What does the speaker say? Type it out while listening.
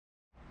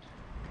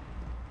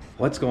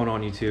What's going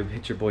on YouTube?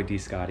 It's your boy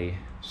Dscotty.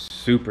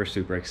 Super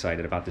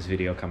excited about this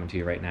video coming to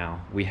you right now.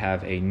 We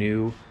have a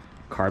new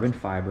carbon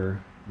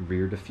fiber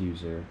rear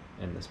diffuser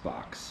in this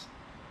box.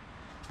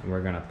 And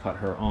we're gonna put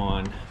her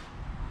on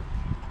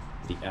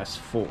the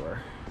S4.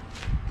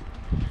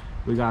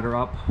 We got her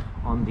up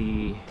on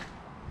the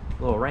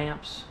little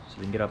ramps so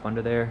we can get up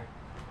under there.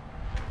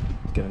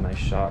 Get a nice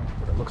shot of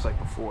what it looks like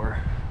before.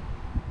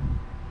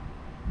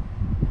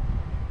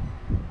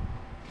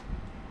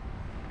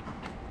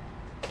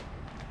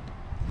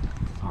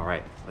 All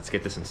right, let's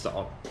get this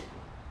installed.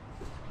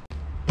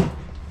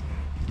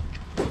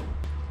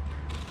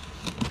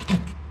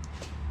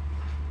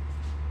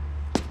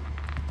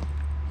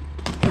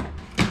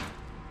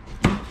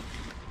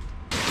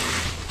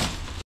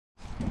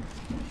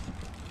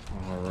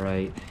 All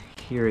right,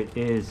 here it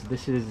is.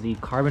 This is the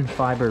carbon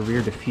fiber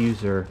rear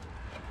diffuser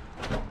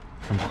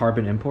from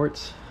Carbon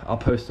Imports. I'll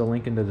post a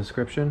link in the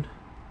description.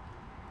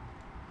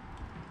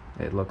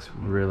 It looks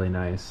really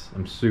nice.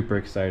 I'm super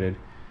excited.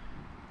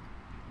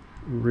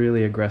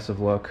 Really aggressive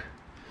look.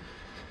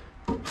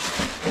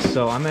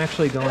 So I'm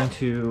actually going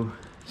to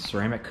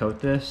ceramic coat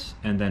this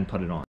and then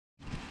put it on.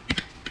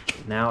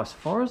 Now, as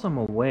far as I'm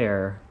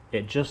aware,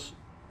 it just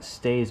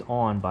stays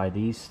on by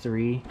these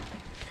three,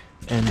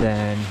 and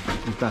then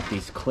you've got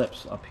these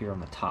clips up here on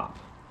the top.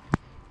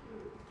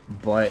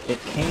 But it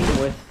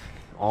came with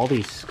all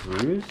these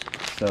screws,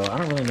 so I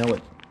don't really know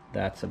what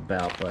that's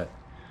about, but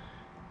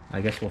I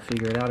guess we'll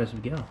figure it out as we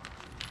go.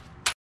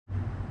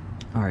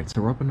 All right,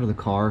 so we're up under the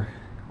car.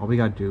 All we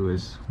gotta do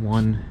is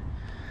 1,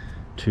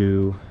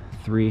 2,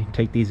 3,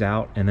 take these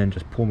out and then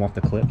just pull them off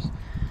the clips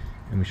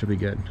and we should be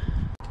good.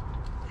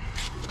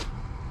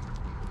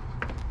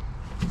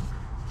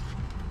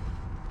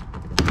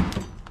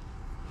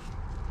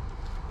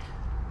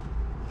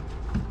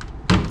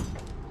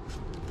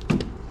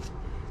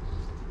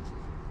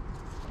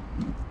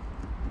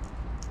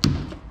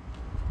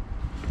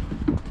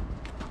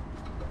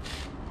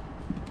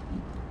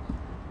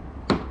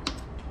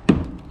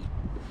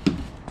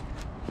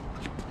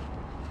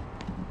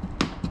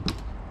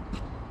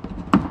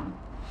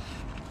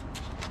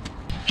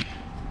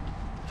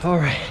 All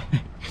right,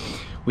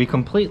 we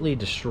completely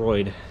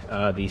destroyed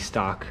the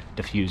stock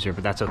diffuser,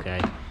 but that's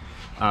okay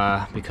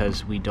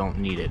because we don't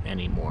need it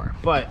anymore.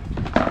 But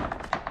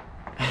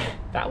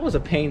that was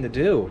a pain to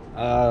do.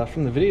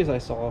 From the videos I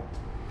saw,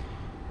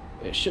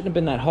 it shouldn't have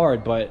been that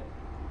hard, but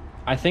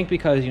I think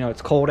because, you know,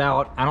 it's cold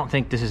out, I don't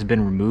think this has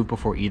been removed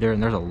before either,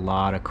 and there's a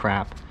lot of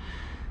crap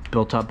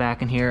built up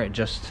back in here. It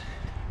just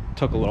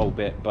took a little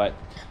bit, but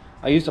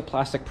I used a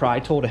plastic pry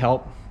tool to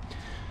help.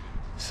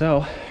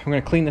 So we're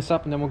going to clean this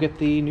up and then we'll get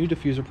the new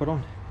diffuser put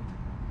on.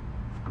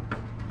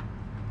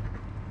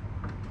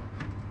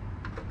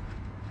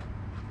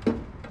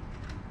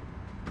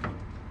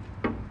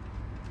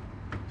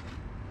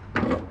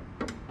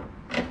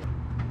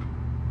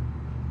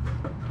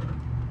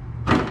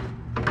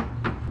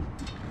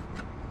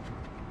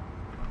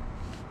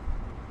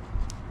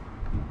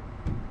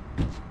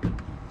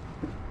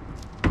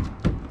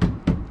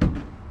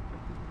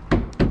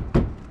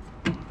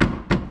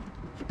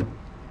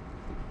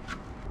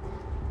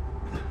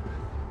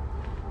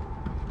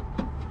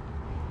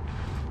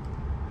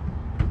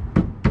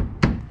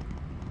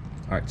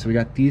 All right, so we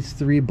got these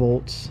 3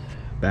 bolts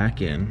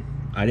back in.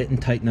 I didn't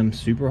tighten them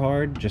super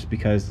hard just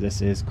because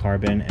this is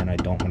carbon and I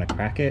don't want to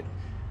crack it.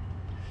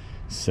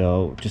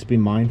 So just be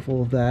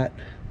mindful of that.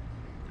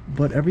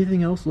 But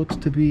everything else looks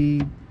to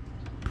be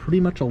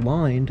pretty much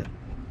aligned.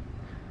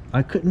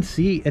 I couldn't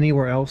see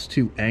anywhere else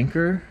to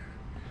anchor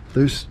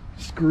those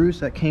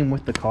screws that came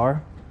with the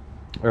car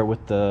or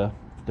with the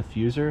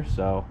diffuser.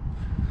 So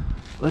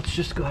let's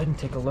just go ahead and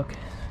take a look.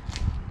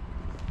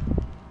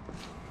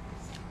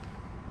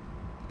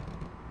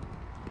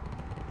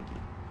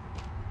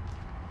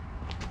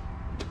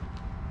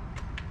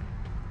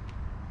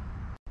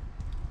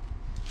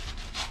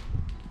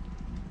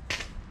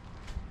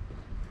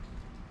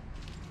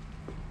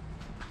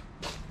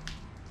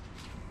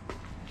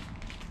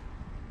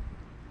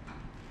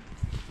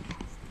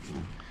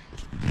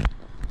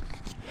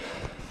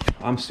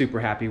 I'm super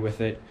happy with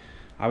it.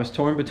 I was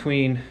torn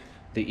between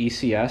the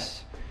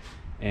ECS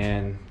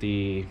and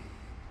the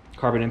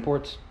Carbon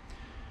Imports.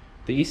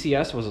 The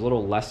ECS was a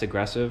little less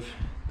aggressive.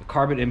 The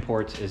Carbon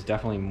Imports is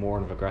definitely more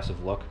of an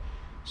aggressive look.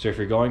 So if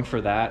you're going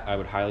for that, I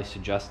would highly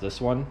suggest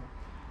this one.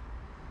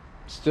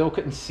 Still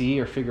couldn't see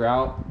or figure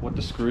out what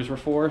the screws were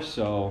for,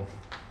 so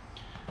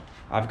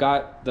I've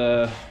got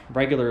the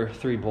regular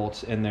 3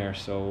 bolts in there,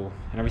 so,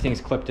 and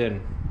everything's clipped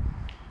in.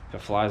 If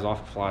it flies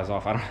off, it flies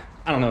off. I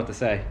don't know what to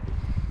say.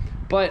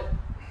 But,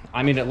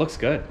 I mean, it looks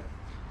good.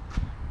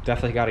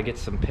 Definitely got to get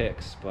some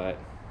pics, but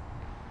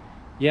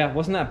yeah, it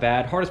wasn't that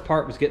bad. Hardest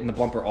part was getting the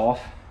bumper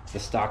off, the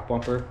stock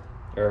bumper,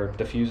 or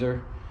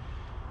diffuser.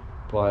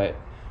 But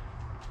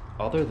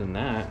other than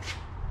that,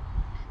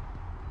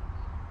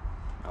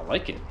 I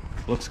like it.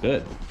 Looks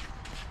good.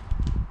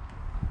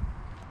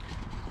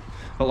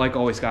 But like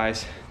always,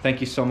 guys,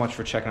 thank you so much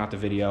for checking out the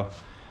video.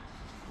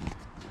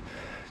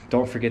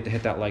 Don't forget to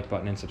hit that like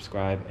button and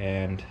subscribe,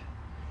 and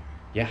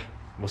yeah,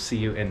 we'll see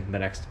you in the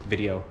next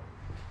video.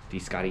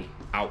 Dscotty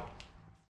out.